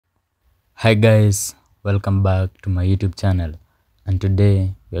Hi guys, welcome back to my YouTube channel, and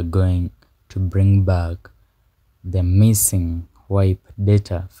today we are going to bring back the missing wipe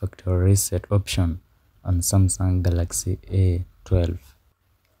data factory reset option on Samsung Galaxy A12.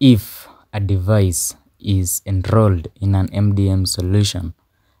 If a device is enrolled in an MDM solution,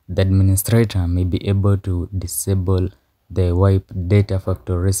 the administrator may be able to disable the wipe data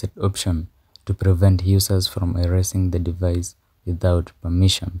factory reset option to prevent users from erasing the device without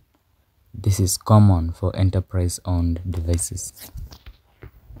permission. This is common for enterprise-owned devices.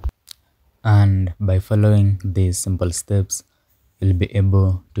 And by following these simple steps, you'll be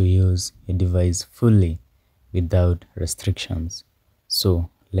able to use your device fully without restrictions. So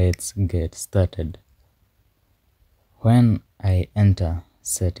let's get started. When I enter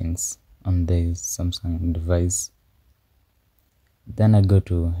settings on this Samsung device, then I go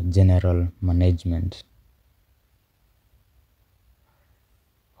to General Management.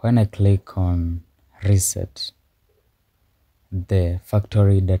 When I click on Reset, the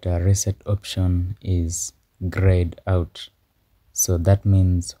factory data reset option is grayed out. So that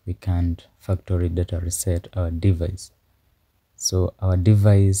means we can't factory data reset our device. So our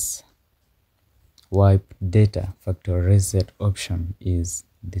device wipe data factory reset option is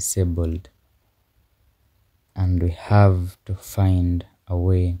disabled. And we have to find a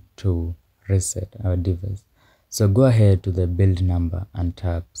way to reset our device. So go ahead to the build number and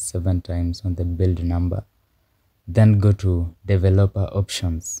tap 7 times on the build number. Then go to developer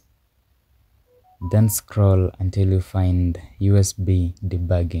options. Then scroll until you find USB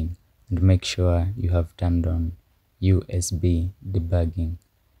debugging and make sure you have turned on USB debugging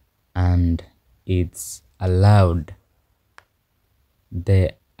and it's allowed.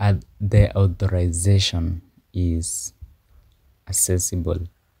 The authorization is accessible.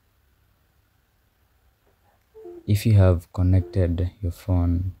 If you have connected your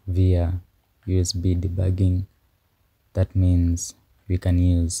phone via USB debugging, that means we can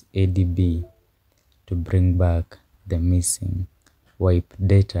use ADB to bring back the missing wipe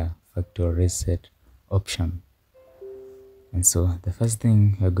data factory reset option. And so the first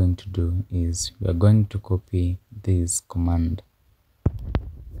thing we're going to do is we're going to copy this command.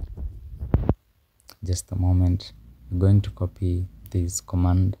 Just a moment. We're going to copy this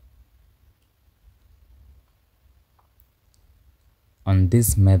command. On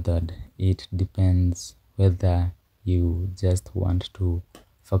this method, it depends whether you just want to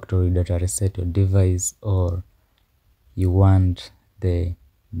factory data reset your device or you want the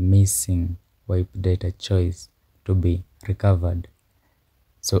missing wipe data choice to be recovered.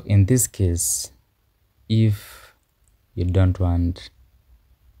 So in this case, if you don't want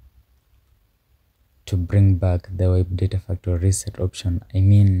to bring back the wipe data factory reset option, I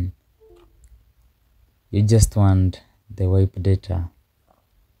mean you just want the wipe data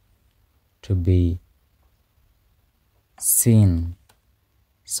to be seen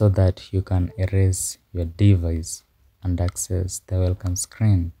so that you can erase your device and access the welcome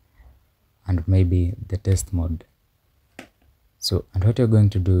screen and maybe the test mode. So, and what you're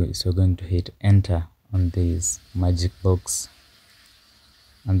going to do is you're going to hit enter on this magic box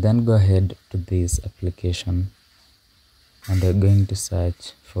and then go ahead to this application and you're going to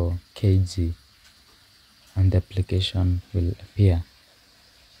search for KG and the application will appear.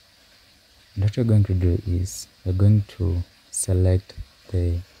 And what you're going to do is you're going to select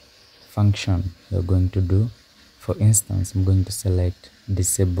the function you're going to do. For instance, I'm going to select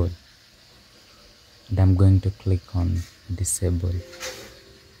disable and I'm going to click on disable,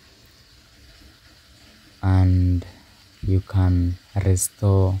 and you can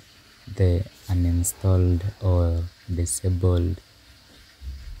restore the uninstalled or disabled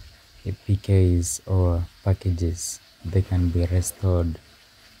APKs or packages. They can be restored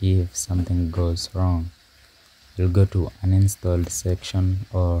if something goes wrong. You'll go to uninstalled section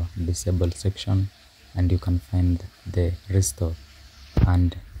or disabled section and you can find the restore,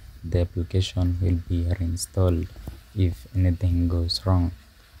 and the application will be reinstalled if anything goes wrong.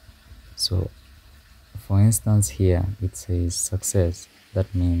 So for instance, here it says success.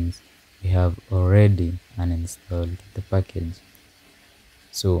 That means we have already uninstalled the package.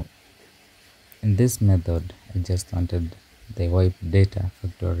 So in this method, I just wanted the wipe data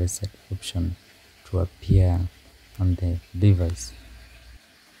factory reset option to appear on the device.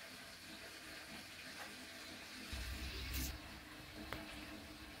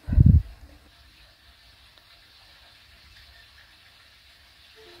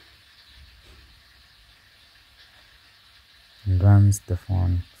 And once the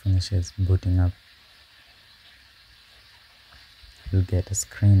phone finishes booting up, you'll get a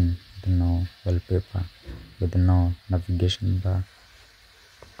screen with no wallpaper, with no navigation bar,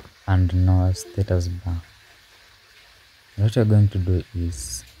 and no status bar. What you're going to do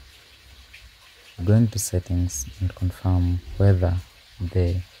is going to settings and confirm whether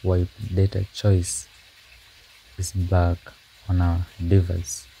the wipe data choice is back on our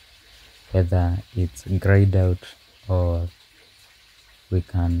device, whether it's grayed out or we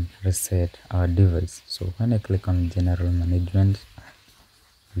can reset our device. So when I click on general management,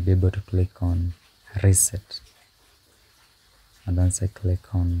 you'll be able to click on reset, and once I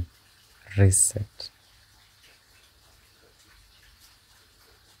click on reset,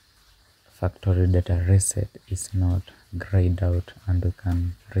 factory data reset is not grayed out and we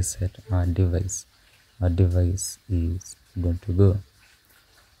can reset our device. Our device is good to go.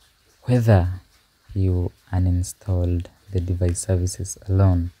 Whether you uninstalled the device services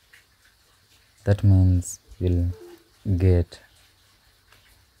alone, that means you'll get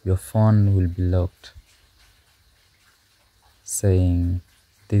your phone will be locked, saying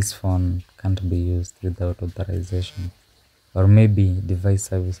this phone can't be used without authorization, or maybe device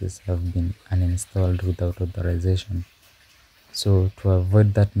services have been uninstalled without authorization. So to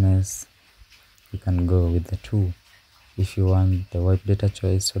avoid that mess, you can go with the two. If you want the wipe data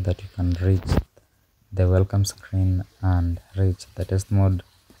choice so that you can reach the welcome screen and reach the test mode,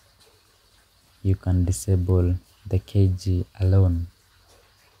 you can disable the KG alone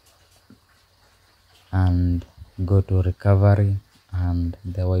and go to recovery, and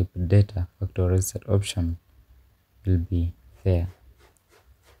the wipe data factory reset option will be there.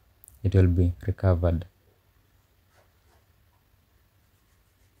 It will be recovered.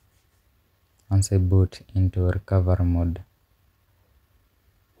 Once I boot into recovery mode,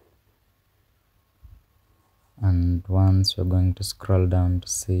 and once we're going to scroll down to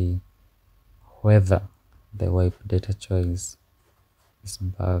see whether the wipe data choice is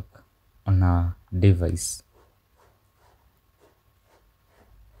back on our device.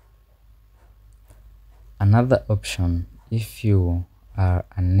 Another option, if you are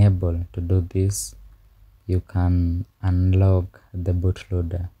unable to do this, you can unlock the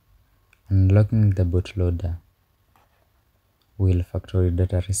bootloader. Unlocking the bootloader will factory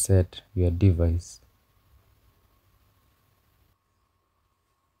data reset your device.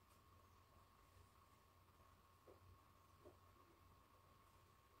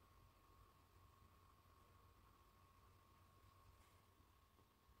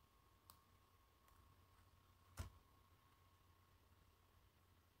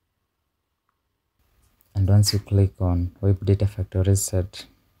 And once you click on wipe data factory reset,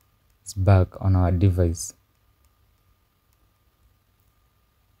 it's back on our device.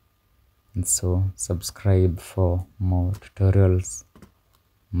 And so subscribe for more tutorials.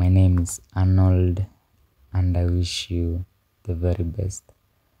 My name is Arnold and I wish you the very best.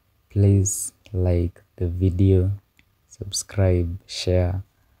 Please like the video, subscribe, share,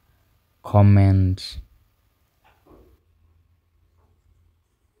 comment,